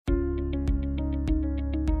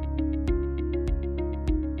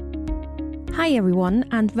Hi everyone,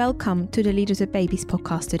 and welcome to the Leaders with Babies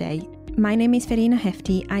podcast today. My name is Verena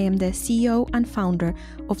Hefti. I am the CEO and founder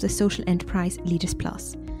of the social enterprise Leaders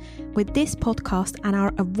Plus. With this podcast and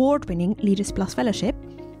our award-winning Leaders Plus Fellowship,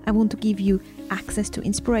 I want to give you access to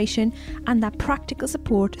inspiration and that practical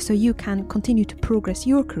support so you can continue to progress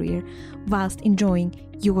your career whilst enjoying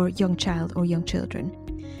your young child or young children.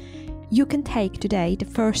 You can take today the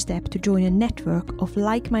first step to join a network of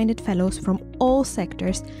like-minded fellows from all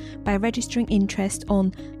sectors by registering interest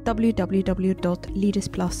on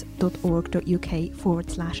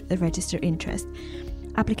www.leadersplus.org.uk/register interest.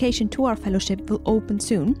 Application to our fellowship will open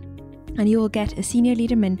soon, and you will get a senior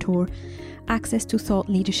leader mentor, access to thought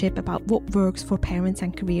leadership about what works for parents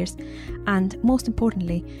and careers, and most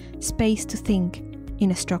importantly, space to think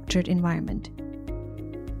in a structured environment.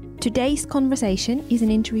 Today's conversation is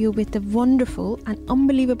an interview with the wonderful and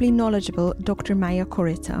unbelievably knowledgeable Dr. Maja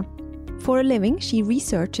Korica. For a living, she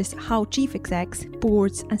researches how chief execs,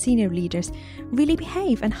 boards and senior leaders really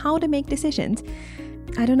behave and how they make decisions.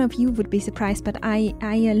 I don't know if you would be surprised, but I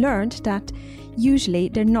learned that usually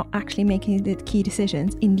they're not actually making the key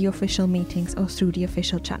decisions in the official meetings or through the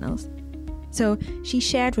official channels. So she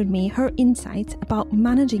shared with me her insights about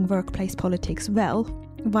managing workplace politics well,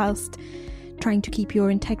 whilst trying to keep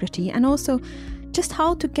your integrity, and also just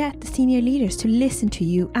how to get the senior leaders to listen to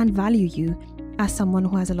you and value you as someone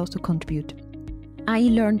who has a lot to contribute. I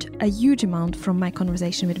learned a huge amount from my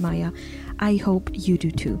conversation with Maja. I hope you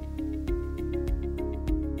do too.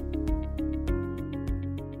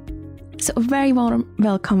 So a very warm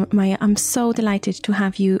welcome, Maja. I'm so delighted to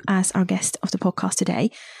have you as our guest of the podcast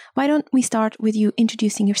today. Why don't we start with you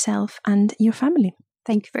introducing yourself and your family?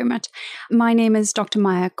 Thank you very much. My name is Dr.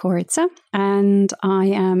 Maja Korica, and I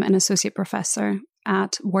am an associate professor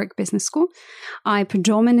at Warwick Business School. I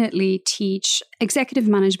predominantly teach executive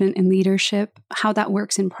management and leadership, how that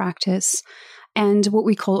works in practice, and what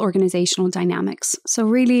we call organizational dynamics. So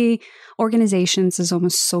really, organizations is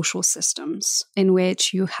almost social systems in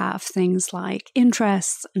which you have things like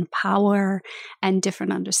interests and power and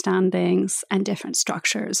different understandings and different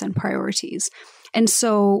structures and priorities. And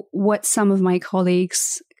so what some of my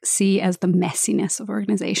colleagues see as the messiness of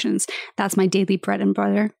organizations, that's my daily bread and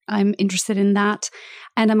butter. I'm interested in that.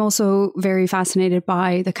 And I'm also very fascinated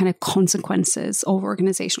by the kind of consequences of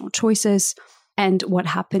organizational choices and what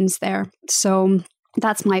happens there. So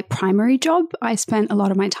that's my primary job. I spent a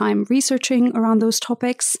lot of my time researching around those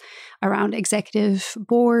topics, around executive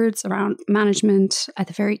boards, around management at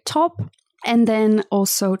the very top. And then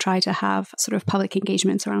also try to have sort of public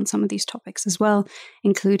engagements around some of these topics as well,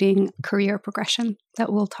 including career progression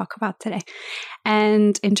that we'll talk about today.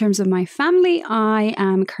 And in terms of my family, I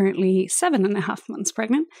am currently 7.5 months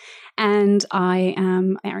pregnant, and I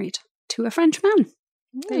am married to a French man.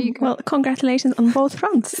 There you go. Well, congratulations on both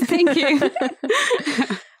fronts. Thank you.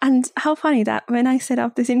 And how funny that when I set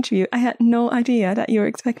up this interview, I had no idea that you were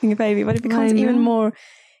expecting a baby, but it becomes even more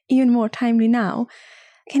timely now.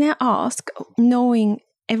 Can I ask, knowing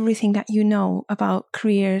everything that you know about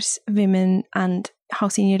careers, women, and how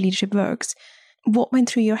senior leadership works, what went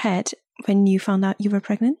through your head when you found out you were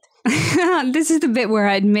pregnant? This is the bit where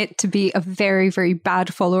I admit to be a very, very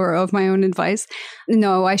bad follower of my own advice.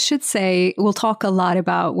 No, I should say we'll talk a lot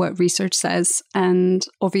about what research says. And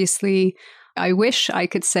obviously, I wish I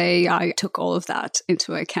could say I took all of that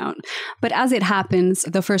into account. But as it happens,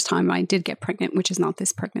 the first time I did get pregnant, which is not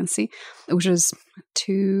this pregnancy, which was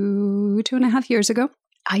 2.5 years ago,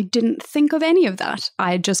 I didn't think of any of that.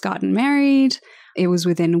 I had just gotten married. It was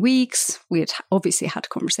within weeks. We had obviously had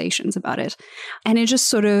conversations about it. And it just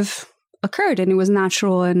sort of occurred, and it was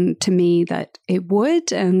natural and to me that it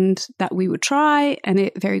would and that we would try. And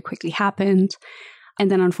it very quickly happened.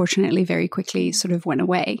 And then unfortunately, very quickly sort of went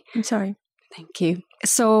away. I'm sorry. Thank you.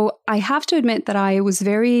 So I have to admit that I was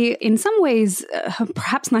very, in some ways,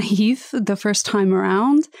 perhaps naive the first time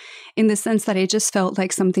around, in the sense that it just felt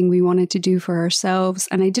like something we wanted to do for ourselves.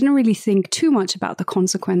 And I didn't really think too much about the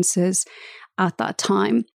consequences at that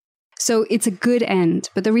time. So it's a good end.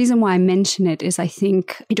 But the reason why I mention it is I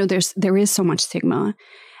think, there is so much stigma,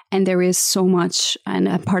 and there is so much, and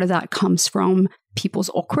a part of that comes from people's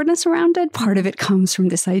awkwardness around it. Part of it comes from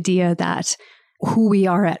this idea that who we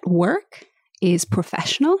are at work is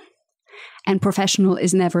professional, and professional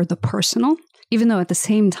is never the personal, even though at the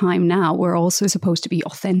same time now we're also supposed to be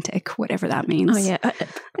authentic, whatever that means. Oh yeah,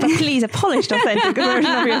 but please, a polished authentic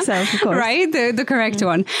version of yourself, of course. Right, the correct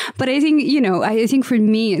one. But I think, I think for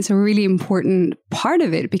me it's a really important part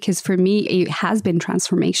of it, because for me it has been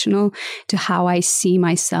transformational to how I see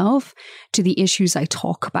myself, to the issues I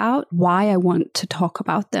talk about, why I want to talk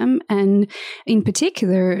about them, and in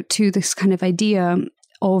particular to this kind of idea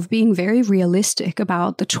of being very realistic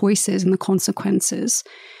about the choices and the consequences,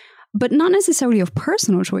 but not necessarily of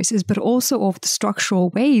personal choices, but also of the structural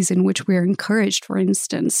ways in which we're encouraged, for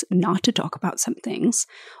instance, not to talk about some things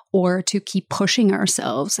or to keep pushing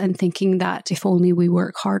ourselves and thinking that if only we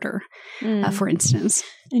work harder, for instance.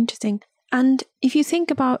 Interesting. And if you think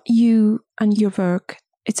about you and your work,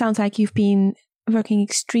 it sounds like you've been working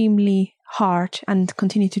extremely hard and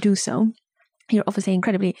continue to do so. You're obviously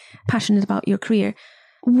incredibly passionate about your career.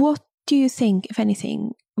 What do you think, if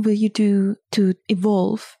anything, will you do to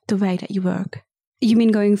evolve the way that you work? You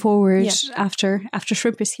mean going forward after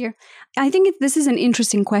Shrimp is here? I think this is an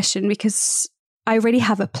interesting question because I already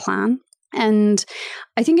have a plan. And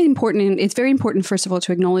I think it's very important, first of all,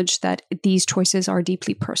 to acknowledge that these choices are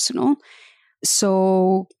deeply personal.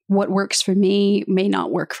 So what works for me may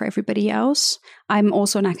not work for everybody else. I'm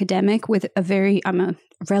also an academic I'm a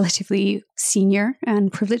relatively senior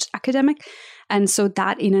and privileged academic. And so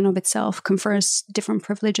that in and of itself confers different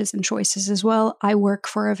privileges and choices as well. I work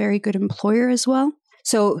for a very good employer as well.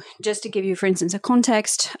 So just to give you, for instance, a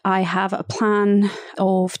context, I have a plan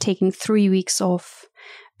of taking 3 weeks off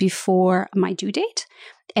before my due date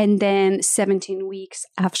and then 17 weeks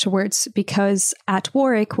afterwards, because at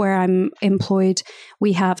Warwick, where I'm employed,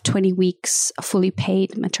 we have 20 weeks fully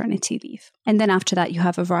paid maternity leave. And then after that, you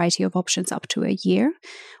have a variety of options up to a year.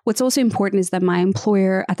 What's also important is that my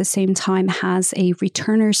employer at the same time has a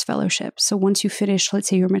returner's fellowship. So once you finish, let's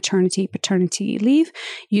say, your paternity leave,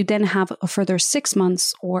 you then have a further 6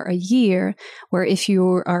 months or a year where if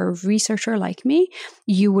you are a researcher like me,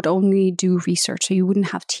 you would only do research. So you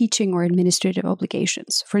wouldn't have teaching or administrative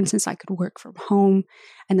obligations. For instance, I could work from home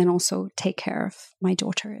and then also take care of my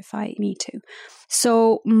daughter if I need to.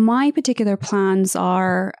 So my particular plans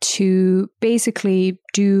are to basically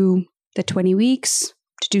do the 20 weeks,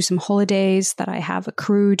 to do some holidays that I have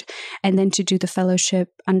accrued, and then to do the fellowship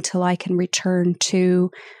until I can return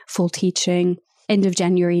to full teaching end of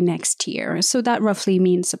January next year. So that roughly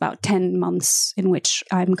means about 10 months in which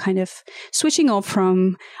I'm kind of switching off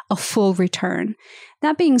from a full return.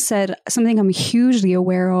 That being said, something I'm hugely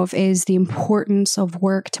aware of is the importance of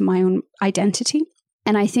work to my own identity.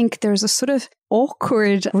 And I think there's a sort of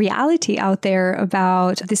awkward reality out there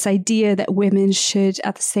about this idea that women should,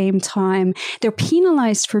 at the same time, they're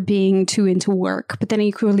penalized for being too into work, but then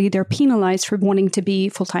equally they're penalized for wanting to be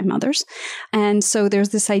full-time mothers. And so there's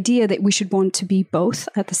this idea that we should want to be both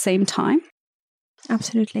at the same time.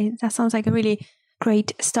 Absolutely. That sounds like a really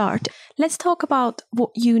great start. Let's talk about what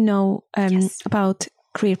you know about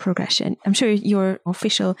career progression. I'm sure your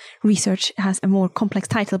official research has a more complex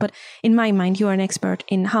title, but in my mind, you are an expert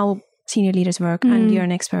in how senior leaders work and you're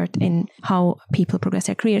an expert in how people progress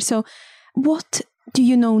their careers. So what do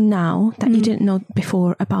you know now that you didn't know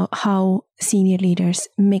before about how senior leaders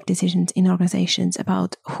make decisions in organizations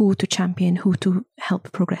about who to champion, who to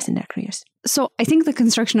help progress in their careers? So I think the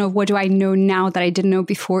construction of what do I know now that I didn't know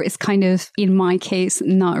before is kind of, in my case,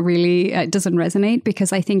 not really, it doesn't resonate,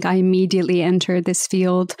 because I think I immediately entered this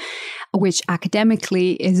field, which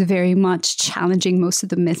academically is very much challenging most of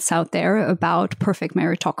the myths out there about perfect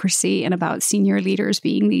meritocracy and about senior leaders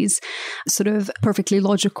being these sort of perfectly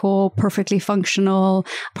logical, perfectly functional,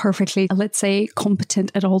 perfectly, let's say,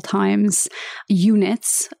 competent at all times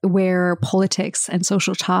units where politics and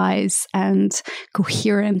social ties and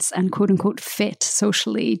coherence and quote unquote fit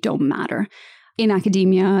socially don't matter. In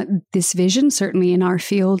academia, this vision, certainly in our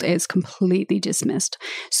field, is completely dismissed.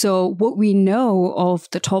 So what we know of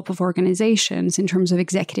the top of organizations in terms of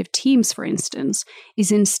executive teams, for instance,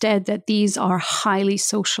 is instead that these are highly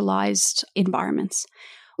socialized environments.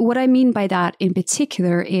 What I mean by that in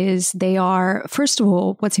particular is they are, first of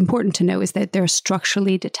all, what's important to know is that they're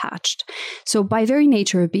structurally detached. So by very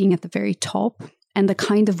nature of being at the very top, and the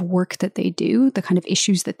kind of work that they do, the kind of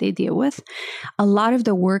issues that they deal with, a lot of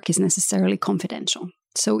the work is necessarily confidential.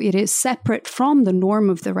 So it is separate from the norm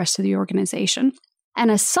of the rest of the organization.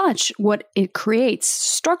 And as such, what it creates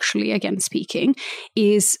structurally, again speaking,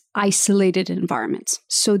 is isolated environments.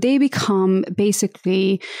 So they become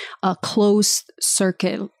basically a closed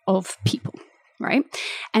circle of people, right?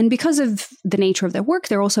 And because of the nature of their work,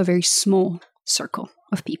 they're also a very small circle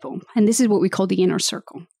of people. And this is what we call the inner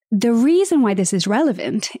circle. The reason why this is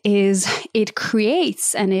relevant is it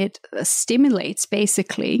creates and it stimulates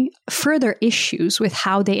basically further issues with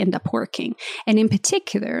how they end up working. And in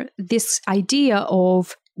particular, this idea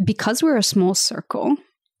of, because we're a small circle,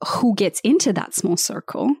 who gets into that small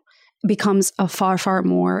circle becomes a far, far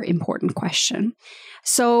more important question.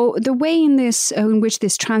 So the way in which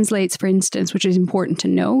this translates, for instance, which is important to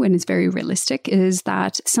know and is very realistic, is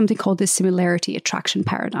that something called the similarity attraction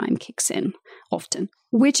paradigm kicks in often,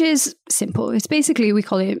 which is simple. It's basically,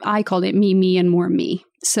 I call it me, me, and more me.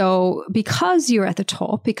 So because you're at the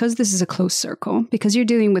top, because this is a closed circle, because you're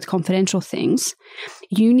dealing with confidential things,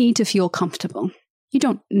 you need to feel comfortable. You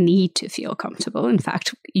don't need to feel comfortable. In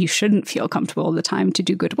fact, you shouldn't feel comfortable all the time to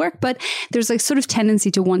do good work, but there's a sort of tendency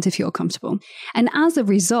to want to feel comfortable. And as a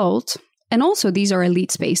result, and also these are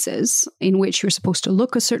elite spaces in which you're supposed to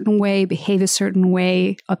look a certain way, behave a certain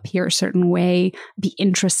way, appear a certain way, be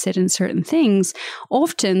interested in certain things,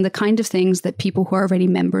 often the kind of things that people who are already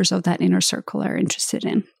members of that inner circle are interested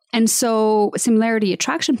in. And so similarity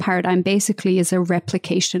attraction paradigm basically is a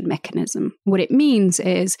replication mechanism. What it means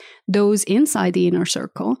is those inside the inner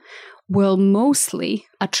circle will mostly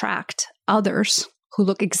attract others who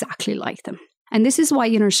look exactly like them. And this is why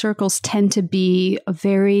inner circles tend to be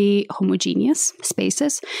very homogeneous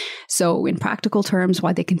spaces. So in practical terms,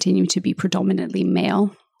 why they continue to be predominantly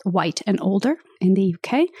male, white, and older in the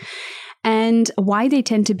UK. And why they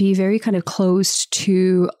tend to be very kind of closed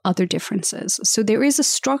to other differences. So there is a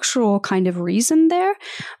structural kind of reason there,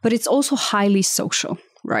 but it's also highly social,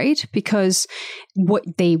 right? Because what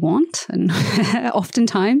they want, and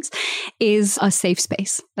oftentimes, is a safe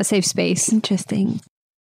space. Interesting.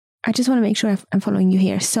 I just want to make sure I'm following you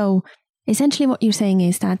here. So essentially what you're saying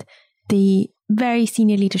is that the very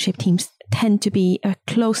senior leadership teams tend to be a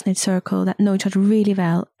close-knit circle that know each other really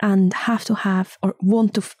well and have to have or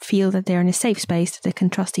want to feel that they're in a safe space, that they can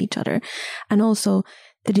trust each other. And also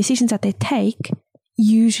the decisions that they take,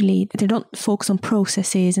 usually they don't focus on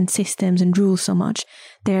processes and systems and rules so much.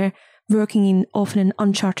 They're working in often an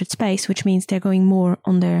uncharted space, which means they're going more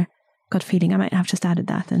on their gut feeling. I might have just added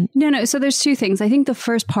that. No. So there's two things. I think the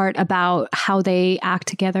first part about how they act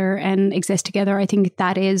together and exist together, I think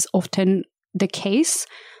that is often the case.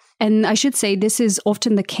 And I should say this is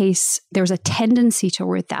often the case. There's a tendency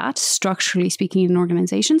toward that, structurally speaking, in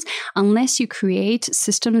organizations, unless you create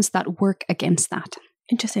systems that work against that.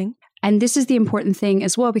 Interesting. And this is the important thing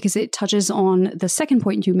as well, because it touches on the second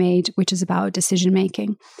point you made, which is about decision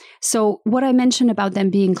making. So what I mentioned about them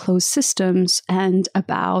being closed systems and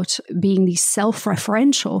about being these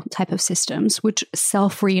self-referential type of systems, which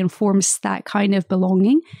self-reinforce that kind of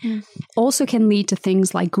belonging, also can lead to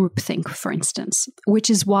things like groupthink, for instance, which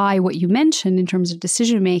is why what you mentioned in terms of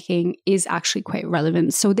decision making is actually quite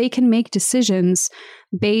relevant. So they can make decisions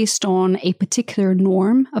based on a particular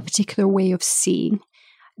norm, a particular way of seeing.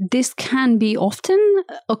 This can be often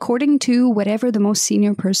according to whatever the most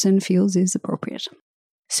senior person feels is appropriate.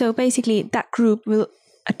 So basically that group will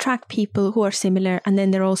attract people who are similar, and then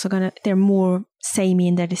they're more samey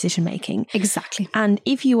in their decision making. Exactly. And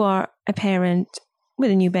if you are a parent with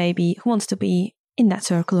a new baby who wants to be in that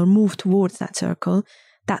circle or move towards that circle,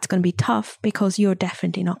 that's going to be tough because you're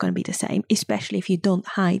definitely not going to be the same, especially if you don't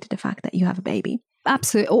hide the fact that you have a baby.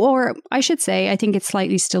 Absolutely. Or I should say, I think it's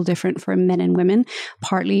slightly still different for men and women,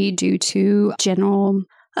 partly due to general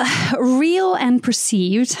real and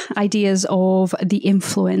perceived ideas of the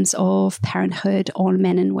influence of parenthood on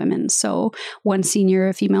men and women. So when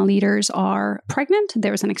senior female leaders are pregnant,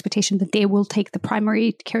 there is an expectation that they will take the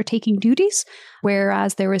primary caretaking duties,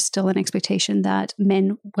 whereas there is still an expectation that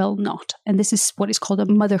men will not. And this is what is called a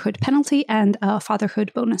motherhood penalty and a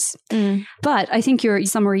fatherhood bonus. But I think your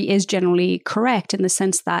summary is generally correct in the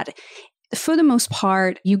sense that for the most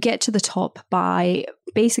part, you get to the top by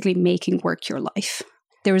basically making work your life.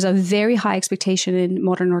 There is a very high expectation in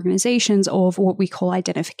modern organizations of what we call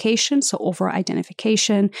identification, so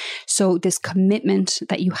over-identification. So this commitment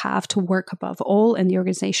that you have to work above all and the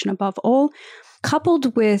organization above all,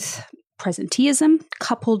 coupled with presenteeism,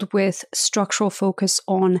 coupled with structural focus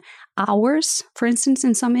on hours, for instance,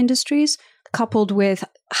 in some industries, coupled with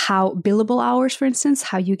how billable hours, for instance,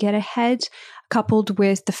 how you get ahead, coupled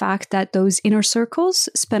with the fact that those inner circles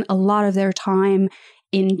spend a lot of their time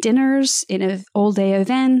in dinners, in all-day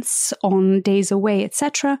events, on days away,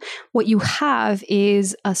 etc. What you have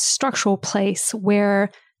is a structural place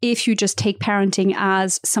where if you just take parenting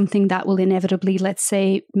as something that will inevitably, let's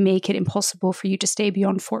say, make it impossible for you to stay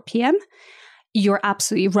beyond 4 p.m., you're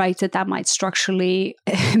absolutely right that might structurally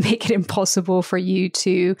make it impossible for you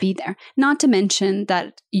to be there. Not to mention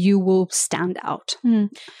that you will stand out.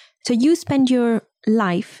 So you spend your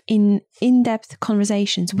life in-depth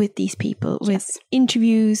conversations with these people, with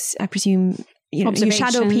interviews, I presume, you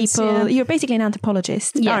shadow people. Yeah. You're basically an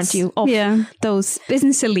anthropologist, aren't you? Of those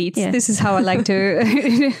business elites. Yeah. This is how I like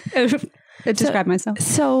to describe myself.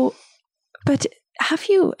 So, but have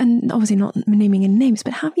you, and obviously not naming any names,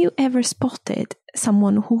 but have you ever spotted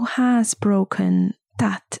someone who has broken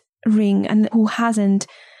that ring and who hasn't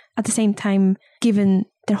at the same time given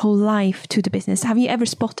their whole life to the business? Have you ever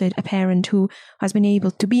spotted a parent who has been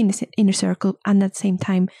able to be in the inner circle and at the same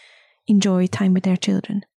time enjoy time with their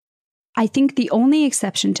children? I think the only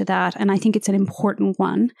exception to that, and I think it's an important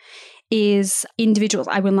one, is individuals.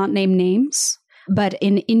 I will not name names, but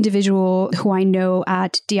an individual who I know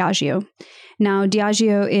at Diageo. Now,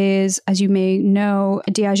 Diageo is, as you may know,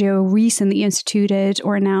 Diageo recently instituted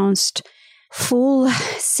or announced full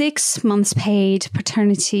 6 months paid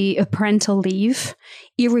parental leave,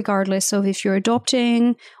 irregardless of if you're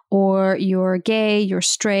adopting or you're gay, you're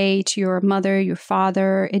straight, you're a mother, your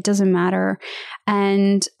father, it doesn't matter.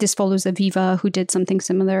 And this follows Aviva, who did something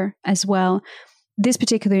similar as well. This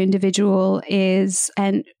particular individual is,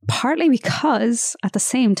 and partly because at the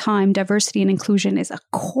same time, diversity and inclusion is a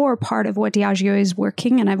core part of what Diageo is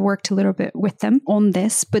working, and I've worked a little bit with them on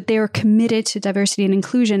this, but they're committed to diversity and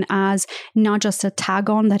inclusion as not just a tag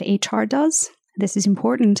on that HR does. This is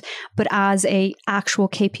important, but as a actual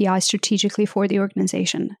KPI strategically for the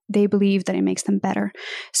organization. They believe that it makes them better.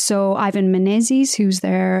 So Ivan Menezes, who's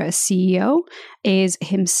their CEO, is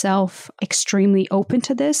himself extremely open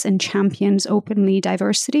to this and champions openly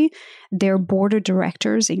diversity. Their board of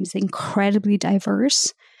directors is incredibly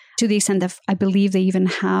diverse, to the extent that I believe they even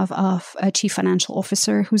have a chief financial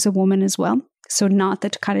officer who's a woman as well. So not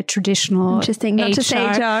the kind of traditional Interesting, not just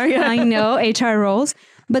HR. Yeah. I know, HR roles.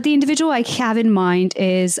 But the individual I have in mind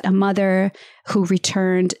is a mother who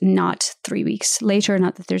returned not 3 weeks later,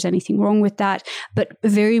 not that there's anything wrong with that, but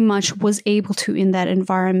very much was able to, in that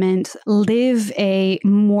environment, live a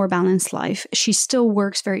more balanced life. She still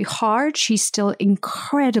works very hard. She's still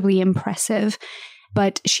incredibly impressive.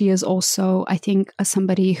 But she is also, I think,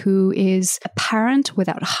 somebody who is a parent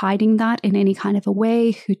without hiding that in any kind of a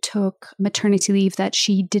way, who took maternity leave that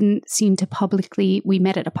she didn't seem to publicly, we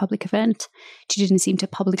met at a public event, she didn't seem to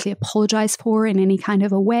publicly apologize for in any kind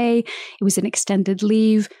of a way. It was an extended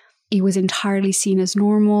leave. It was entirely seen as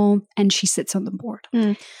normal, and she sits on the board.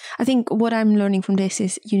 I think what I'm learning from this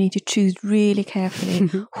is you need to choose really carefully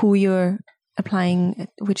who you're applying,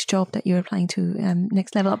 which job that you're applying to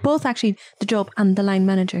next level. Both actually the job and the line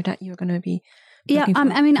manager that you're going to be looking for.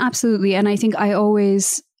 I mean, absolutely. And I think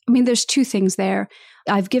there's two things there.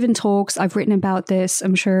 I've given talks, I've written about this.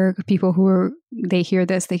 I'm sure people they hear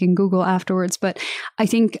this, they can Google afterwards. But I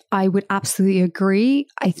think I would absolutely agree.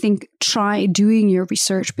 I think try doing your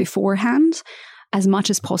research beforehand as much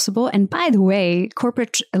as possible. And by the way,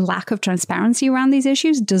 corporate lack of transparency around these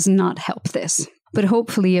issues does not help this. But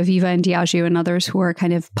hopefully Aviva and Diageo and others who are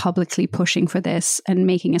kind of publicly pushing for this and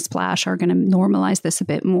making a splash are going to normalize this a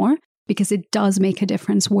bit more, because it does make a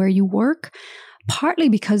difference where you work. Partly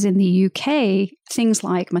because in the UK, things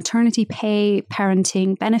like maternity pay,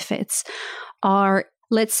 parenting benefits are,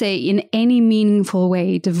 let's say, in any meaningful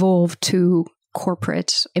way devolved to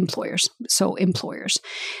corporate employers. So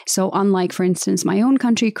unlike, for instance, my own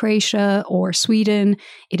country, Croatia or Sweden,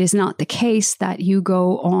 it is not the case that you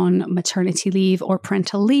go on maternity leave or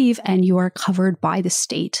parental leave and you are covered by the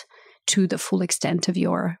state to the full extent of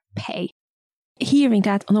your pay. Hearing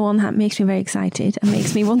that on the one hand makes me very excited and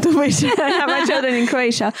makes me want to wish I have my children in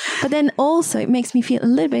Croatia. But then also it makes me feel a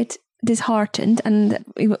little bit disheartened, and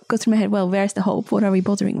it goes through my head, well, where's the hope? What are we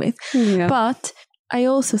bothering with? Yeah. But I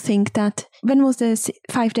also think that when was the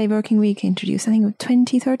 5-day working week introduced? I think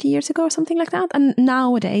 20, 30 years ago or something like that. And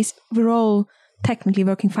nowadays we're all technically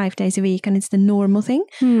working 5 days a week and it's the normal thing.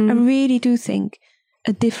 I really do think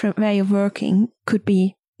a different way of working could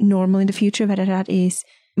be normal in the future, whether that is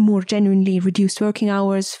more genuinely reduced working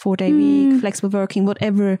hours, 4-day week, flexible working,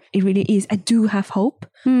 whatever it really is. I do have hope.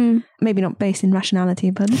 Maybe not based in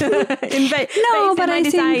rationality, but based in my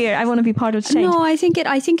desire. I want to be part of the change. No, I think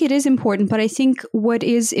it is important, but I think what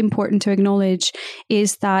is important to acknowledge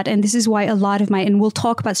is that, and this is why a lot of and we'll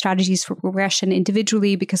talk about strategies for progression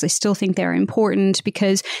individually, because I still think they're important,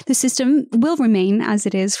 because the system will remain as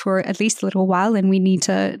it is for at least a little while, and we need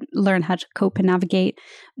to learn how to cope and navigate.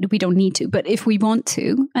 We don't need to, but if we want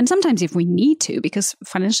to, and sometimes if we need to, because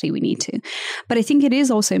financially we need to. But I think it is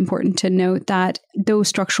also important to note that those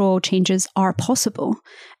structural changes are possible,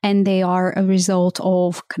 and they are a result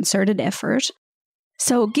of concerted effort.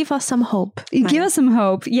 So give us some hope. Maja. Give us some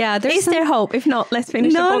hope. Yeah. Is there hope? If not, let's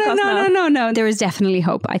finish the podcast now. No. There is definitely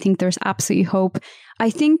hope. I think there's absolutely hope. I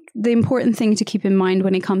think the important thing to keep in mind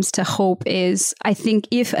when it comes to hope is, I think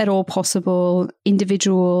if at all possible,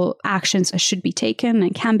 individual actions should be taken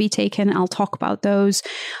and can be taken. I'll talk about those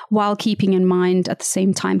while keeping in mind at the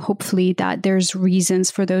same time, hopefully, that there's reasons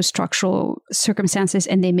for those structural circumstances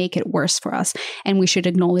and they make it worse for us. And we should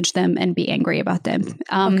acknowledge them and be angry about them.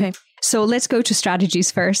 Okay. So let's go to strategies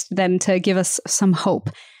first, then to give us some hope.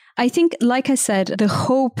 I think, like I said, the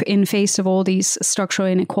hope in face of all these structural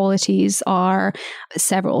inequalities are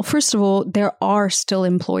several. First of all, there are still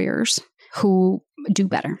employers who do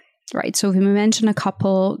better, right? So if we mention a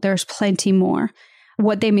couple, there's plenty more.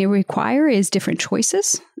 What they may require is different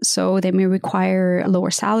choices. So they may require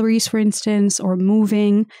lower salaries, for instance, or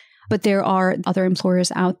moving. But there are other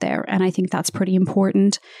employers out there, and I think that's pretty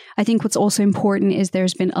important. I think what's also important is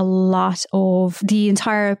there's been a lot of the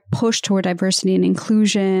entire push toward diversity and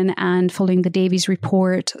inclusion, and following the Davies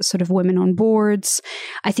report, sort of women on boards.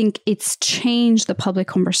 I think it's changed the public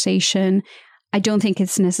conversation. I don't think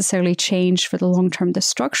it's necessarily changed for the long term the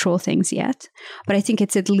structural things yet, but I think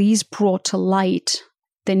it's at least brought to light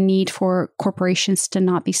the need for corporations to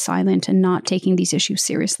not be silent and not taking these issues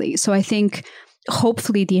seriously. So I think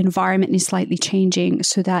hopefully the environment is slightly changing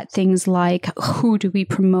so that things like who do we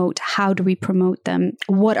promote, how do we promote them,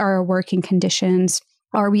 what are our working conditions,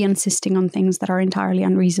 are we insisting on things that are entirely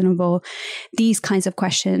unreasonable? These kinds of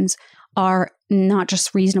questions are not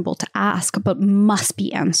just reasonable to ask, but must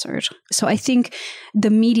be answered. So I think the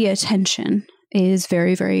media attention is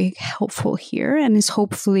very, very helpful here and is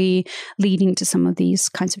hopefully leading to some of these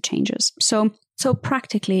kinds of changes. So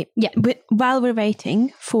practically, while we're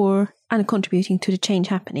waiting for and contributing to the change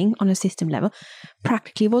happening on a system level,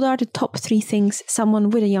 practically, what are the top 3 things someone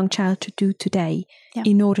with a young child should do today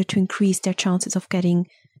in order to increase their chances of getting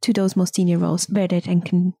to those most senior roles where they then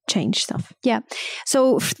can change stuff? Yeah.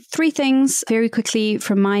 So 3 things very quickly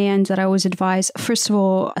from my end that I always advise. First of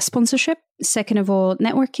all, sponsorship. Second of all,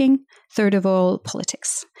 networking. Third of all,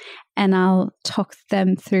 politics. And I'll talk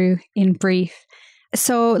them through in brief.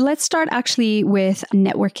 So let's start actually with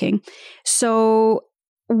networking. So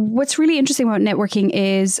what's really interesting about networking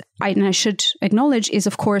is, and I should acknowledge, is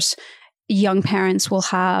of course, young parents will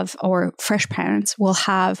have, or fresh parents will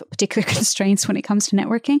have particular constraints when it comes to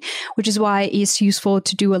networking, which is why it's useful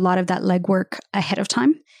to do a lot of that legwork ahead of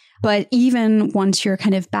time. But even once you're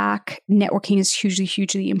kind of back, networking is hugely,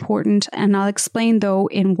 hugely important. And I'll explain, though,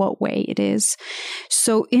 in what way it is.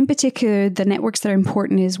 So in particular, the networks that are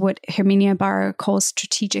important is what Herminia Barr calls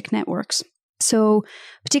strategic networks. So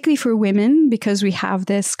particularly for women, because we have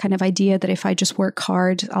this kind of idea that if I just work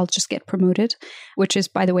hard, I'll just get promoted, which is,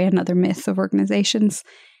 by the way, another myth of organizations.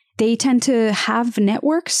 They tend to have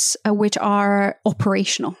networks which are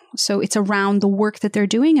operational. So it's around the work that they're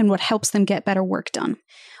doing and what helps them get better work done.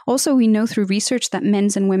 Also, we know through research that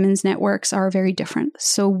men's and women's networks are very different.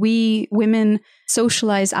 So we women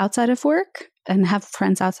socialize outside of work and have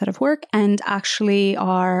friends outside of work, and actually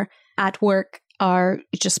are at work are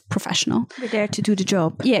just professional. We're there to do the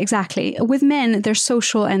job. Yeah, exactly. With men, their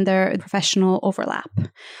social and their professional overlap.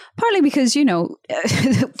 Partly because,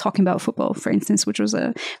 talking about football, for instance, which was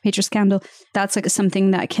a major scandal, that's like something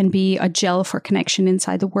that can be a gel for connection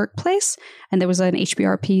inside the workplace. And there was an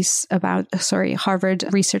HBR piece about, Harvard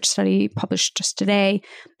research study published just today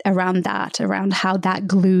around how that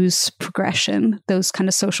glues progression, those kind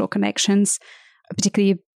of social connections,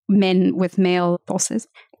 particularly men with male bosses.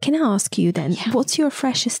 Can I ask you then, what's your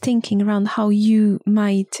freshest thinking around how you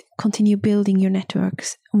might continue building your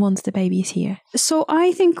networks once the baby is here? So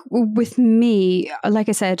I think with me, like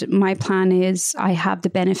I said, my plan is I have the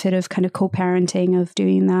benefit of kind of co-parenting, of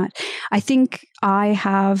doing that. I think I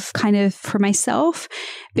have kind of, for myself,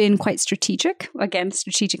 been quite strategic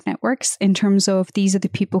networks in terms of these are the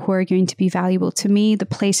people who are going to be valuable to me, the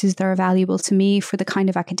places that are valuable to me for the kind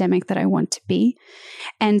of academic that I want to be.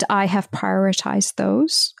 And I have prioritized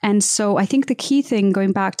those. And so I think the key thing,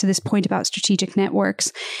 going back to this point about strategic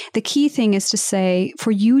networks, the key thing is to say,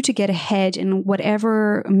 for you to get ahead in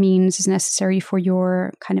whatever means is necessary for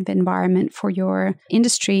your kind of environment, for your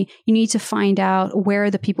industry, you need to find out where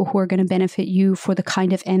the people who are going to benefit you for the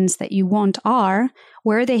kind of ends that you want are,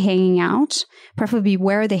 where are they hanging out, preferably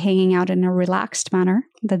where are they hanging out in a relaxed manner,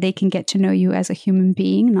 that they can get to know you as a human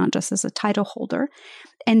being, not just as a title holder,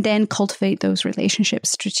 and then cultivate those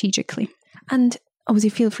relationships strategically. And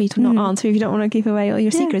obviously feel free to not answer if you don't want to give away all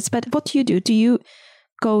your secrets, but what do you do? Do you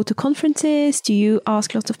go to conferences? Do you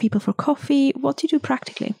ask lots of people for coffee? What do you do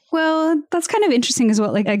practically? Well, that's kind of interesting as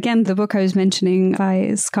well. Like, again, the book I was mentioning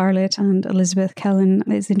by Scarlett and Elizabeth Kellen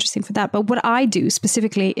is interesting for that. But what I do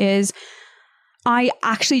specifically is I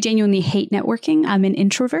actually genuinely hate networking. I'm an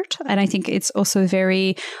introvert. And I think it's also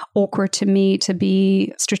very awkward to me to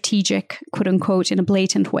be strategic, quote unquote, in a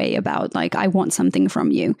blatant way about like, I want something from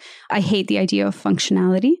you. I hate the idea of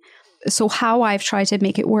functionality. So how I've tried to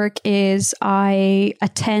make it work is I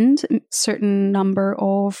attend a certain number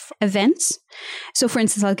of events. So for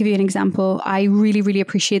instance, I'll give you an example. I really, really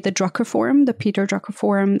appreciate the Drucker Forum, the Peter Drucker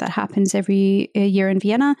Forum that happens every year in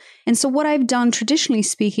Vienna. And so what I've done, traditionally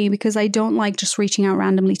speaking, because I don't like just reaching out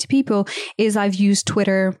randomly to people, is I've used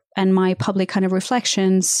Twitter and my public kind of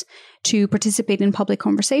reflections to participate in public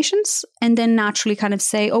conversations and then naturally kind of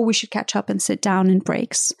say, oh, we should catch up and sit down in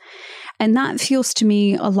breaks. And that feels to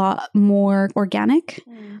me a lot more organic.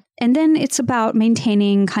 And then it's about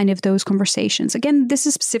maintaining kind of those conversations. Again, this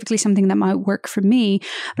is specifically something that might work for me,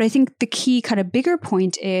 but I think the key kind of bigger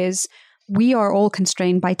point is we are all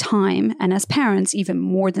constrained by time, and as parents, even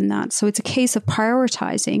more than that. So it's a case of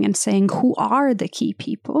prioritizing and saying, who are the key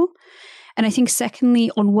people? And I think secondly,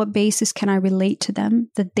 on what basis can I relate to them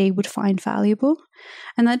that they would find valuable?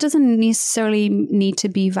 And that doesn't necessarily need to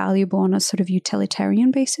be valuable on a sort of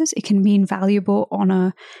utilitarian basis. It can mean valuable on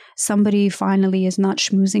a somebody finally is not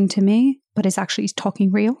schmoozing to me, but is actually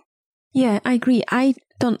talking real. Yeah, I agree. I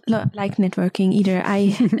don't like networking either.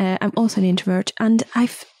 I'm also an introvert, and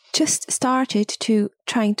I've just started to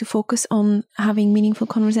trying to focus on having meaningful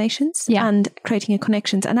conversations and creating a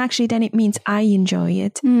connections. And actually then it means I enjoy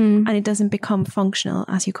it and it doesn't become functional,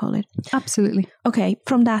 as you call it. Absolutely. Okay,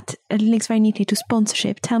 from that, it links very neatly to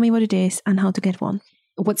sponsorship. Tell me what it is and how to get one.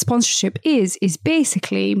 What sponsorship is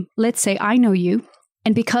basically, let's say I know you,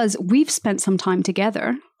 and because we've spent some time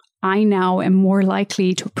together, I now am more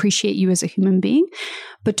likely to appreciate you as a human being,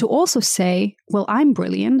 but to also say, well, I'm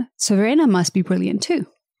brilliant, so Verena must be brilliant too.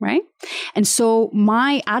 Right? And so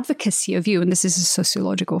my advocacy of you, and this is a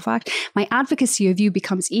sociological fact, my advocacy of you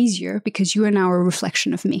becomes easier because you are now a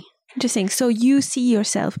reflection of me. Interesting. So you see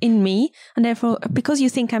yourself in me, and therefore, because you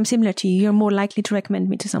think I'm similar to you, you're more likely to recommend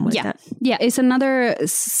me to someone like that. Yeah, it's another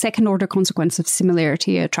second order consequence of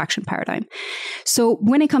similarity attraction paradigm. So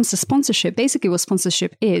when it comes to sponsorship, basically what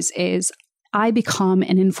sponsorship is I become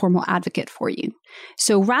an informal advocate for you.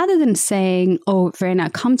 So rather than saying, oh, Verena,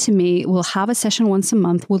 come to me, we'll have a session once a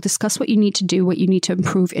month, we'll discuss what you need to do, what you need to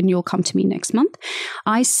improve, and you'll come to me next month.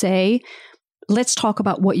 I say, let's talk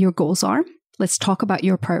about what your goals are. Let's talk about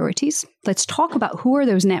your priorities. Let's talk about who are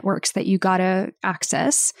those networks that you got to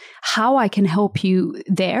access, how I can help you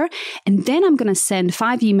there. And then I'm going to send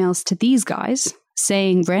 5 emails to these guys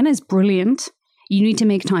saying, Verena is brilliant. You need to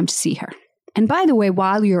make time to see her. And by the way,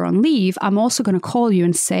 while you're on leave, I'm also going to call you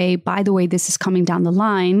and say, by the way, this is coming down the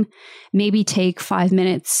line. Maybe take 5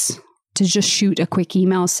 minutes to just shoot a quick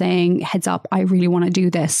email saying, heads up, I really want to do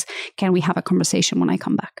this. Can we have a conversation when I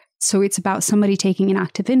come back? So it's about somebody taking an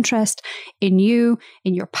active interest in you,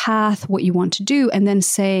 in your path, what you want to do, and then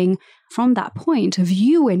saying, from that point of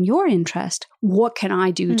you and your interest, what can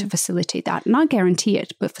I do to facilitate that? Not guarantee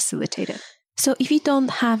it, but facilitate it. So if you don't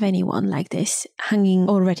have anyone like this hanging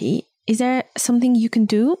already, is there something you can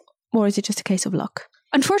do, or is it just a case of luck?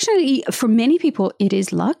 Unfortunately, for many people, it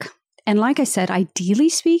is luck. And like I said, ideally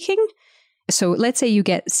speaking, so let's say you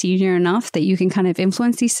get senior enough that you can kind of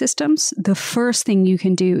influence these systems. The first thing you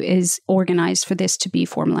can do is organize for this to be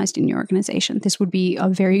formalized in your organization. This would be a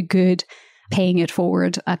very good paying it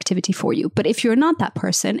forward activity for you. But if you're not that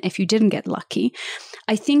person, if you didn't get lucky,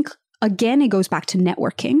 I think, again, it goes back to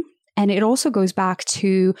networking. And it also goes back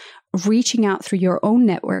to reaching out through your own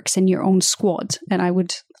networks and your own squad. And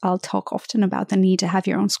I'll talk often about the need to have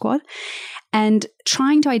your own squad and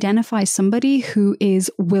trying to identify somebody who is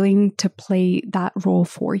willing to play that role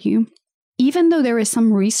for you. Even though there is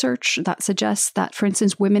some research that suggests that, for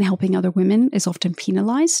instance, women helping other women is often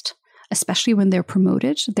penalized, especially when they're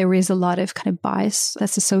promoted, there is a lot of kind of bias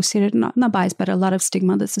that's associated, not bias, but a lot of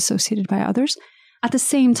stigma that's associated by others. At the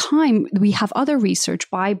same time, we have other research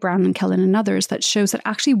by Brown and Kellen and others that shows that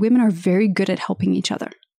actually women are very good at helping each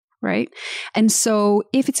other, right? And so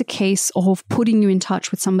if it's a case of putting you in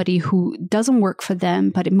touch with somebody who doesn't work for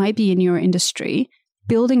them, but it might be in your industry,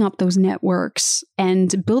 building up those networks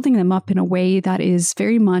and building them up in a way that is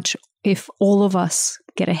very much, if all of us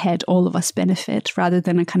get ahead, all of us benefit, rather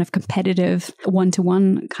than a kind of competitive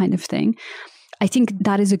one-to-one kind of thing. I think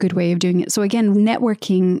that is a good way of doing it. So again,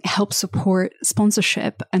 networking helps support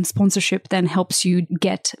sponsorship, and sponsorship then helps you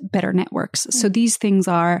get better networks. So these things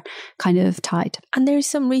are kind of tied. And there's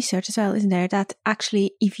some research as well, isn't there, that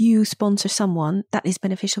actually if you sponsor someone, that is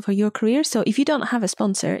beneficial for your career. So if you don't have a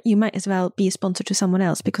sponsor, you might as well be a sponsor to someone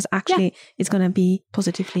else, because actually it's going to be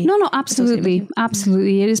positively. No, absolutely.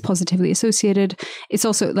 Absolutely. It is positively associated. It's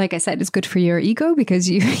also, like I said, it's good for your ego, because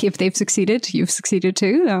if they've succeeded, you've succeeded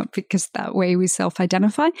too, because that way we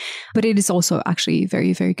self-identify. But it is also actually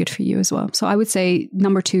very, very good for you as well. So I would say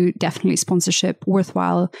number 2, definitely sponsorship,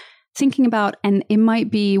 worthwhile thinking about. And it might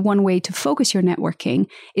be one way to focus your networking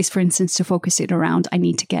is, for instance, to focus it around, I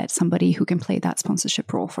need to get somebody who can play that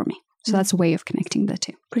sponsorship role for me. So that's a way of connecting the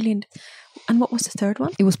two. Brilliant. And what was the third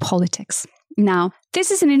one? It was politics. Now,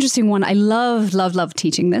 this is an interesting one. I love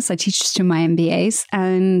teaching this. I teach this to my MBAs,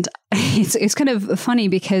 and it's kind of funny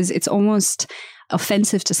because it's almost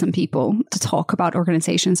offensive to some people to talk about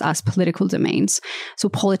organizations as political domains. So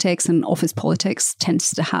politics and office politics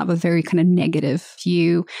tends to have a very kind of negative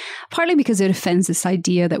view, partly because it offends this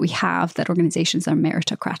idea that we have that organizations are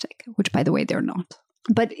meritocratic, which, by the way, they're not.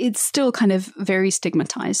 But it's still kind of very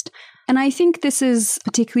stigmatized. And I think this is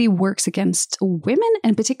particularly works against women,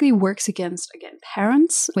 and particularly works against, again,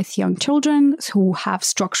 parents with young children who have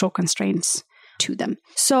structural constraints to them.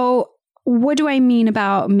 So what do I mean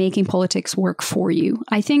about making politics work for you?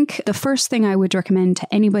 I think the first thing I would recommend to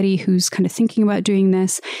anybody who's kind of thinking about doing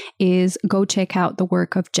this is go check out the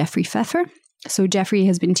work of Jeffrey Pfeffer. So Jeffrey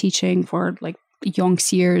has been teaching for like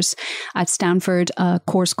yonks years at Stanford a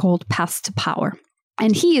course called Paths to Power.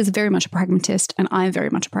 And he is very much a pragmatist, and I'm very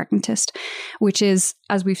much a pragmatist, which is,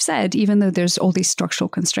 as we've said, even though there's all these structural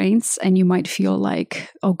constraints and you might feel like,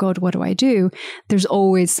 oh God, what do I do? There's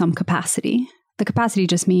always some capacity. The capacity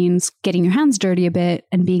just means getting your hands dirty a bit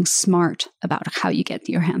and being smart about how you get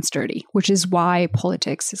your hands dirty, which is why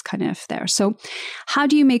politics is kind of there. So how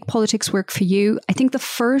do you make politics work for you? I think the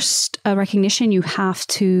first recognition you have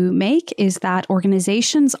to make is that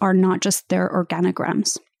organizations are not just their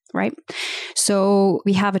organograms. Right? So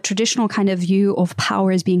we have a traditional kind of view of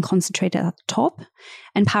power as being concentrated at the top,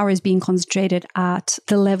 and power is being concentrated at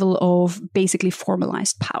the level of basically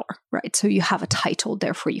formalized power, right? So you have a title,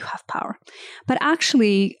 therefore you have power. But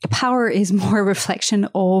actually, power is more a reflection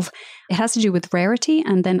of, it has to do with rarity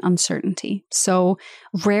and then uncertainty. So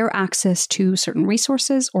rare access to certain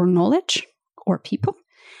resources or knowledge or people,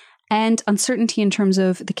 and uncertainty in terms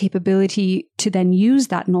of the capability to then use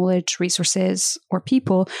that knowledge, resources, or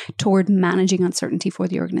people toward managing uncertainty for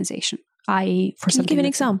the organization. I.e., for something. Can you give an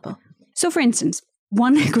example? So, for instance,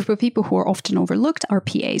 one group of people who are often overlooked are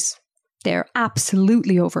PAs. They're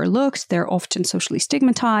absolutely overlooked. They're often socially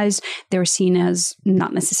stigmatized. They're seen as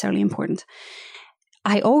not necessarily important.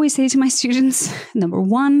 I always say to my students, number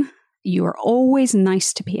 1, you are always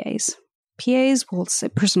nice to PAs. PAs will say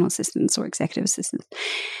personal assistants or executive assistants.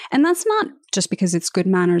 And that's not just because it's good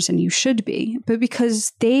manners and you should be, but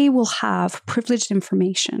because they will have privileged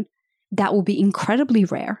information that will be incredibly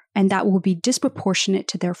rare and that will be disproportionate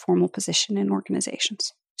to their formal position in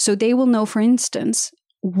organizations. So they will know, for instance,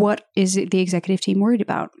 what is it the executive team worried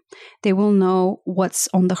about? They will know what's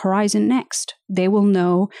on the horizon next. They will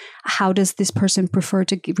know how does this person prefer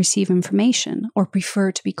to receive information or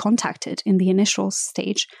prefer to be contacted in the initial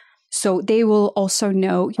stage. So they will also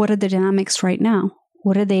know what are the dynamics right now?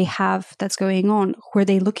 What do they have that's going on? Who are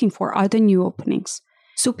they looking for? Are there new openings?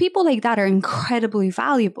 So people like that are incredibly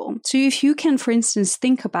valuable. So if you can, for instance,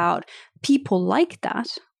 think about people like that,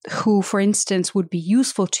 who, for instance, would be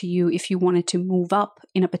useful to you if you wanted to move up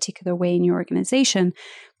in a particular way in your organization,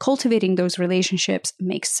 cultivating those relationships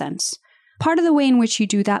makes sense. Part of the way in which you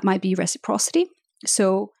do that might be reciprocity.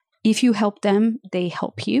 So if you help them, they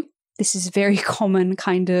help you. This is very common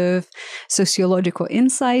kind of sociological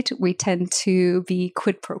insight. We tend to be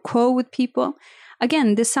quid pro quo with people.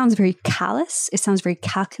 Again, this sounds very callous. It sounds very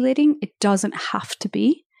calculating. It doesn't have to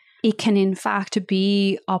be. It can, in fact,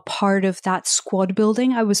 be a part of that squad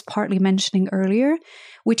building I was partly mentioning earlier,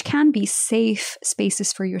 which can be safe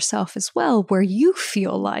spaces for yourself as well, where you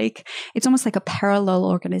feel like it's almost like a parallel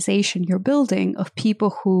organization you're building of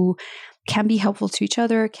people who can be helpful to each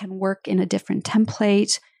other, can work in a different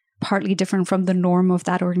template, partly different from the norm of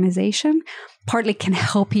that organization, partly can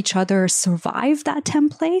help each other survive that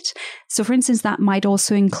template. So for instance, that might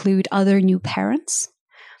also include other new parents.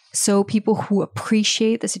 So people who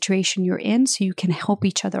appreciate the situation you're in, so you can help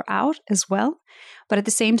each other out as well. But at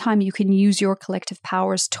the same time, you can use your collective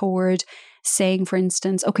powers toward saying, for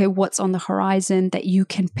instance, okay, what's on the horizon that you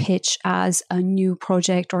can pitch as a new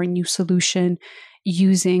project or a new solution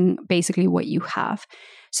using basically what you have.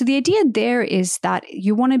 So the idea there is that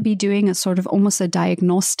you want to be doing a sort of almost a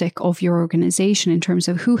diagnostic of your organization in terms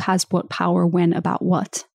of who has what power, when, about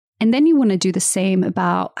what. And then you want to do the same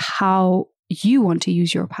about how you want to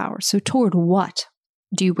use your power. So toward what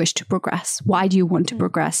do you wish to progress? Why do you want to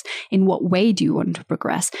progress? In what way do you want to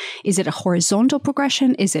progress? Is it a horizontal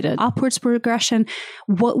progression? Is it an upwards progression?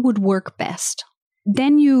 What would work best?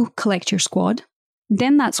 Then you collect your squad.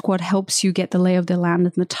 Then that squad helps you get the lay of the land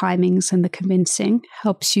and the timings and the convincing,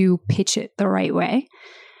 helps you pitch it the right way,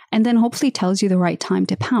 and then hopefully tells you the right time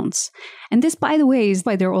to pounce. And this, by the way, is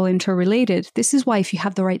why they're all interrelated. This is why if you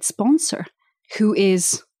have the right sponsor who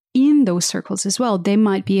is in those circles as well, they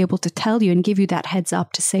might be able to tell you and give you that heads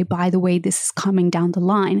up to say, by the way, this is coming down the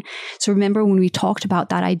line. So remember when we talked about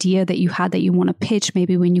that idea that you had that you want to pitch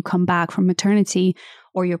maybe when you come back from maternity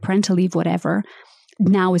or your parental leave, whatever,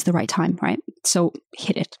 now is the right time, right? So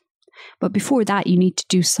hit it. But before that, you need to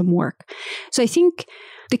do some work. So I think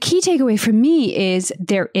the key takeaway for me is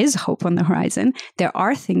there is hope on the horizon. There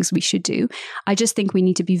are things we should do. I just think we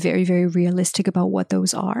need to be very, very realistic about what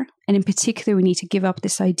those are. And in particular, we need to give up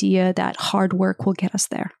this idea that hard work will get us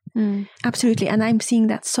there. Absolutely. And I'm seeing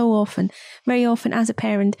that so often. Very often as a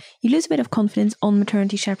parent, you lose a bit of confidence on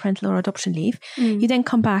maternity, shared parental or adoption leave. You then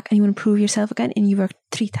come back and you want to prove yourself again and you work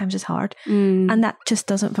 3 times as hard. And that just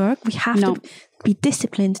doesn't work. We have to be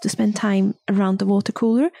disciplined to spend time around the water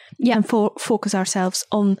cooler and focus ourselves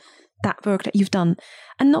on that work that you've done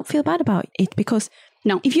and not feel bad about it, because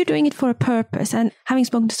if you're doing it for a purpose, and having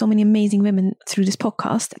spoken to so many amazing women through this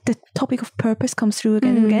podcast, the topic of purpose comes through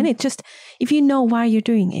again and again. It just, if you know why you're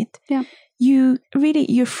doing it,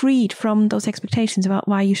 you're freed from those expectations about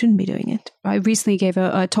why you shouldn't be doing it. I recently gave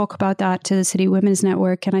a talk about that to the City Women's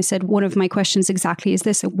Network, and I said one of my questions exactly is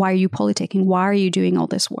this: why are you politicking? Why are you doing all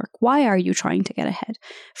this work? Why are you trying to get ahead?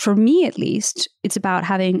 For me, at least, it's about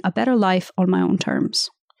having a better life on my own terms.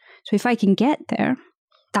 So if I can get there,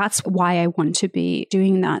 that's why I want to be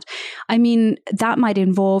doing that. I mean, that might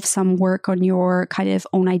involve some work on your kind of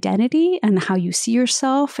own identity and how you see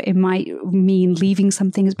yourself. It might mean leaving some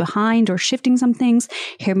things behind or shifting some things.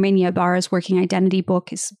 Herminia Ibarra's Working Identity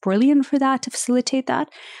book is brilliant for that, to facilitate that.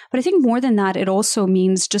 But I think more than that, it also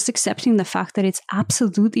means just accepting the fact that it's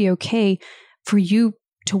absolutely okay for you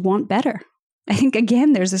to want better. I think,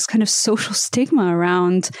 again, there's this kind of social stigma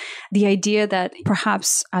around the idea that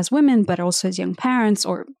perhaps as women, but also as young parents,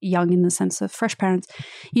 or young in the sense of fresh parents,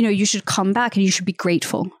 you should come back and you should be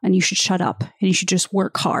grateful and you should shut up and you should just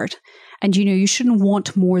work hard. And, you shouldn't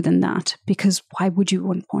want more than that, because why would you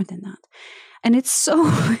want more than that? And it's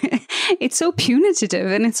so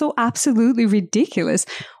punitive and it's so absolutely ridiculous.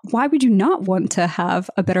 Why would you not want to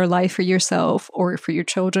have a better life for yourself or for your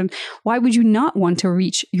children? Why would you not want to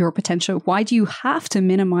reach your potential? Why do you have to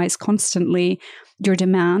minimize constantly your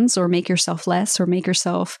demands or make yourself less or make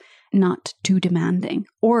yourself not too demanding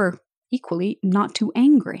or equally not too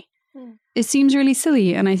angry? It seems really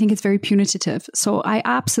silly, and I think it's very punitive. So I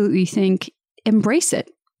absolutely think embrace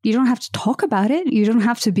it. You don't have to talk about it. You don't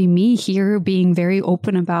have to be me here being very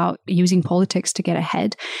open about using politics to get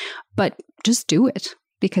ahead, but just do it.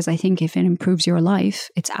 Because I think if it improves your life,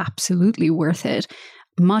 it's absolutely worth it.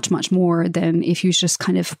 Much, much more than if you just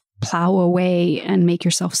kind of plow away and make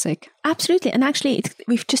yourself sick. Absolutely. And actually,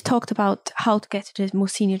 we've just talked about how to get to the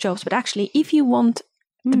most senior jobs, but actually, if you want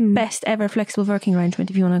the best ever flexible working arrangement,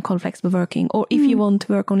 if you want to call it flexible working, or if you want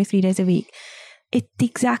to work only 3 days a week, it's the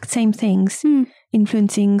exact same things.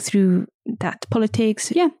 Influencing through that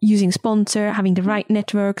politics, using sponsor, having the right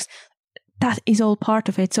networks, that is all part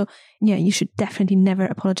of it. So you should definitely never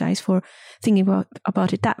apologize for thinking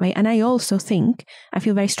about it that way. And I also think, I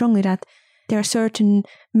feel very strongly that there are certain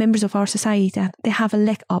members of our society that they have a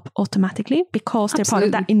leg up automatically because they're part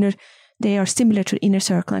of that they are similar to the inner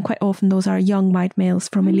circle. And quite often those are young white males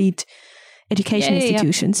from elite education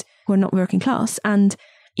institutions who are not working class. And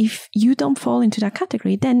if you don't fall into that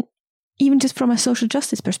category, then even just from a social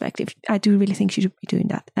justice perspective, I do really think you should be doing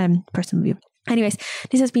that, personal view. Anyways,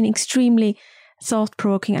 this has been extremely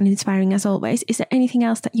thought-provoking and inspiring as always. Is there anything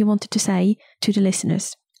else that you wanted to say to the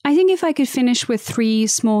listeners? I think if I could finish with 3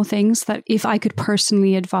 small things that if I could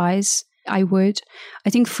personally advise, I would.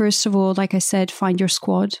 I think first of all, like I said, find your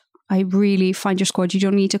squad. I really find your squad. You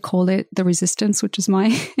don't need to call it the resistance, which is my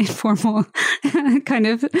informal kind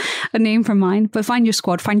of a name from mine, but find your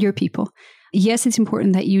squad, find your people. Yes, it's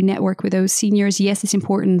important that you network with those seniors. Yes, it's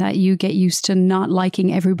important that you get used to not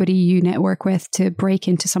liking everybody you network with to break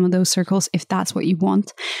into some of those circles if that's what you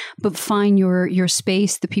want. But find your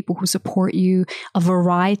space, the people who support you, a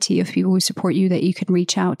variety of people who support you that you can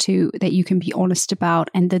reach out to, that you can be honest about,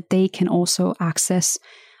 and that they can also access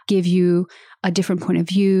give you a different point of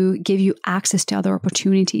view, give you access to other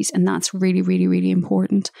opportunities. And that's really, really, really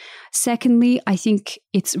important. Secondly, I think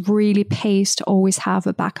it's really pays to always have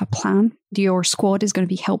a backup plan. Your squad is going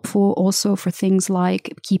to be helpful also for things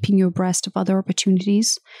like keeping you abreast of other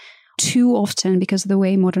opportunities. Too often, because of the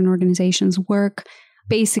way modern organizations work,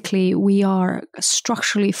 basically we are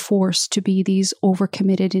structurally forced to be these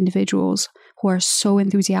overcommitted individuals who are so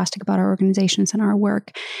enthusiastic about our organizations and our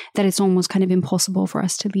work that it's almost kind of impossible for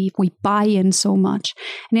us to leave. We buy in so much.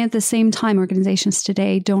 And at the same time, organizations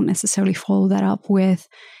today don't necessarily follow that up with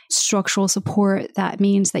structural support. That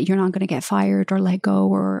means that you're not going to get fired or let go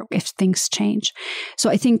or if things change.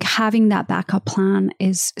 So I think having that backup plan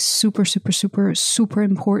is super, super, super, super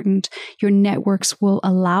important. Your networks will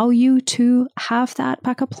allow you to have that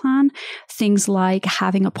backup plan. Things like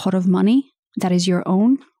having a pot of money that is your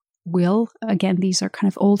own. Again, these are kind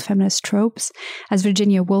of old feminist tropes. As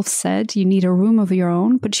Virginia Woolf said, you need a room of your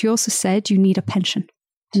own, but she also said you need a pension.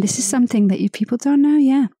 And this is something that people don't know.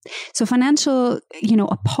 Yeah. So financial,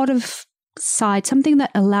 a pot of side, something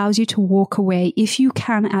that allows you to walk away if you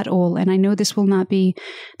can at all. And I know this will not be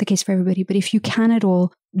the case for everybody, but if you can at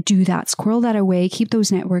all, do that, squirrel that away, keep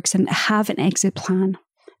those networks and have an exit plan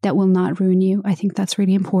that will not ruin you. I think that's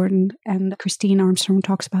really important. And Christine Armstrong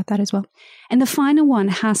talks about that as well. And the final one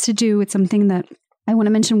has to do with something that I want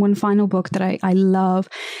to mention, one final book that I love.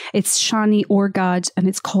 It's Shani Orgad, and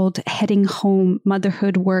it's called Heading Home,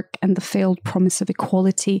 Motherhood, Work, and the Failed Promise of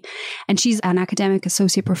Equality. And she's an academic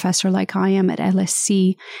associate professor like I am at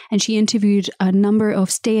LSC. And she interviewed a number of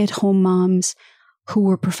stay-at-home moms who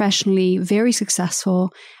were professionally very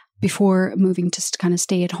successful before moving to kind of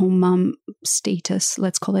stay-at-home mom status,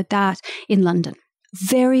 let's call it that, in London.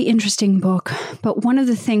 Very interesting book. But one of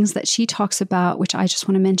the things that she talks about, which I just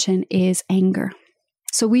want to mention, is anger.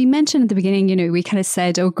 So we mentioned at the beginning, we kind of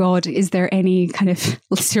said, oh God, is there any kind of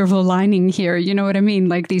silver lining here? You know what I mean?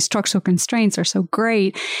 Like these structural constraints are so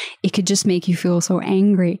great. It could just make you feel so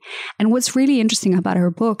angry. And what's really interesting about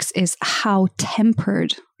her books is how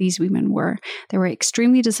tempered these women were. They were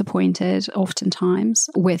extremely disappointed oftentimes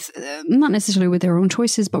with, not necessarily with their own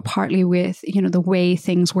choices, but partly with, the way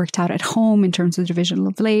things worked out at home in terms of division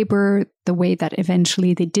of labor, the way that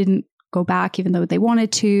eventually they didn't go back even though they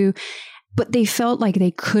wanted to. But they felt like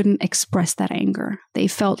they couldn't express that anger. They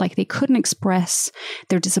felt like they couldn't express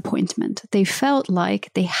their disappointment. They felt like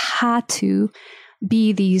they had to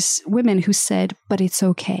be these women who said, but it's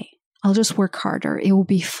okay. I'll just work harder. It will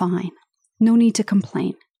be fine. No need to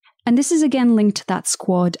complain. And this is again linked to that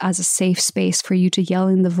squad as a safe space for you to yell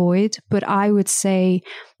in the void. But I would say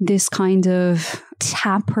this kind of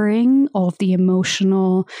tampering of the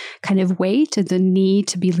emotional kind of weight and the need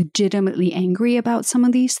to be legitimately angry about some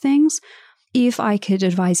of these things, if I could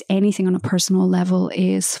advise anything on a personal level,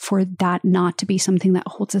 is for that not to be something that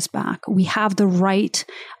holds us back. We have the right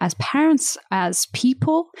as parents, as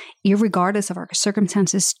people, irregardless of our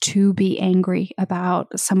circumstances, to be angry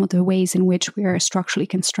about some of the ways in which we are structurally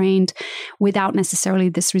constrained without necessarily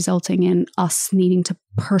this resulting in us needing to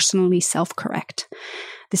personally self-correct.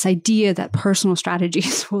 This idea that personal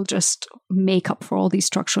strategies will just make up for all these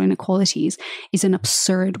structural inequalities is an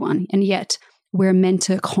absurd one. And yet we're meant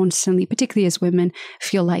to constantly, particularly as women,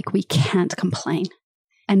 feel like we can't complain.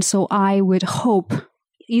 And so I would hope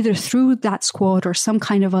either through that squad or some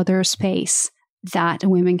kind of other space that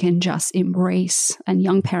women can just embrace, and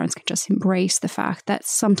young parents can just embrace the fact that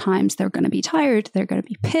sometimes they're going to be tired, they're going to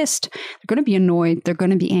be pissed, they're going to be annoyed, they're going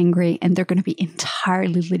to be angry, and they're going to be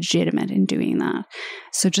entirely legitimate in doing that.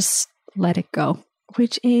 So just let it go.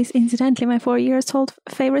 Which is incidentally my 4-year-old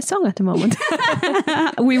favorite song at the moment.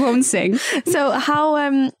 We won't sing. So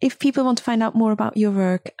how, if people want to find out more about your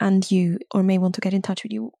work and you, or may want to get in touch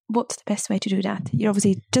with you, what's the best way to do that? You're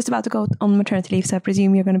obviously just about to go on maternity leave, so I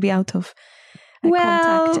presume you're going to be out of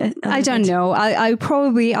contact. I don't know. I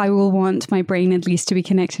will want my brain at least to be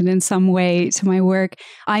connected in some way to my work.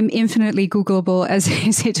 I'm infinitely Googleable, as I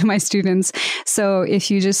say to my students. So if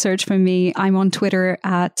you just search for me, I'm on Twitter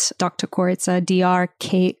at Dr. Korica,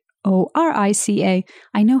 Drkorica.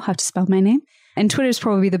 I know how to spell my name. And Twitter is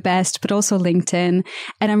probably the best, but also LinkedIn.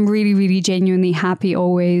 And I'm really, really genuinely happy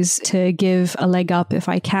always to give a leg up if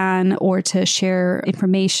I can, or to share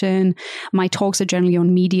information. My talks are generally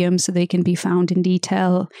on Medium, so they can be found in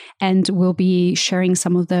detail. And we'll be sharing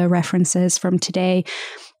some of the references from today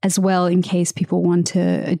as well, in case people want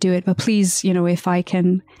to do it. But please, if I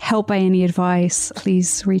can help by any advice,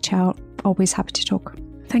 please reach out. Always happy to talk.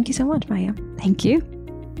 Thank you so much, Maja. Thank you.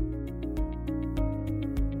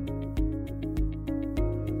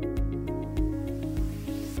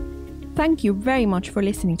 Thank you very much for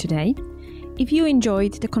listening today. If you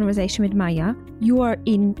enjoyed the conversation with Maja, you are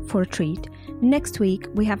in for a treat. Next week,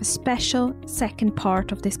 we have a special second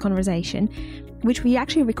part of this conversation, which we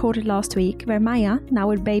actually recorded last week, where Maja, now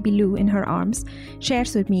with baby Lou in her arms,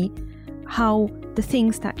 shares with me how the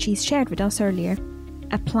things that she's shared with us earlier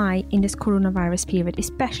apply in this coronavirus period,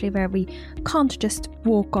 especially where we can't just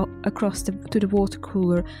walk up across to the water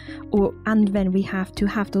cooler, and when we have to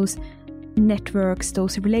have those networks,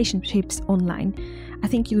 those relationships online. I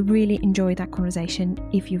think you'll really enjoy that conversation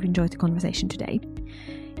if you've enjoyed the conversation today.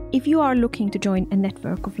 If you are looking to join a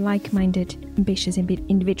network of like-minded, ambitious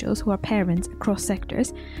individuals who are parents across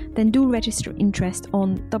sectors, then do register interest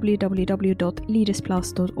on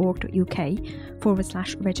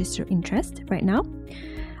www.leadersplus.org.uk/register interest right now.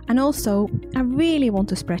 And also, I really want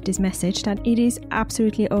to spread this message that it is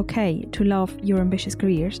absolutely okay to love your ambitious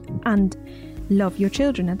careers and love your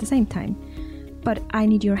children at the same time. But I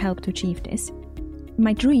need your help to achieve this.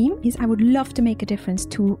 My dream is I would love to make a difference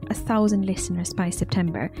to 1,000 listeners by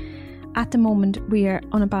September. At the moment, we're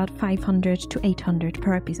on about 500 to 800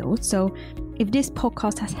 per episode. So if this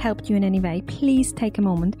podcast has helped you in any way, please take a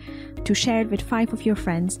moment to share it with 5 of your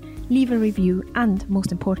friends, leave a review, and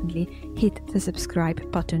most importantly, hit the subscribe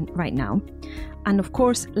button right now. And of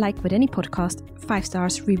course, like with any podcast, 5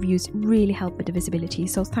 stars reviews really help with the visibility.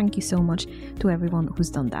 So thank you so much to everyone who's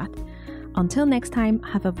done that. Until next time,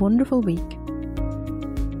 have a wonderful week.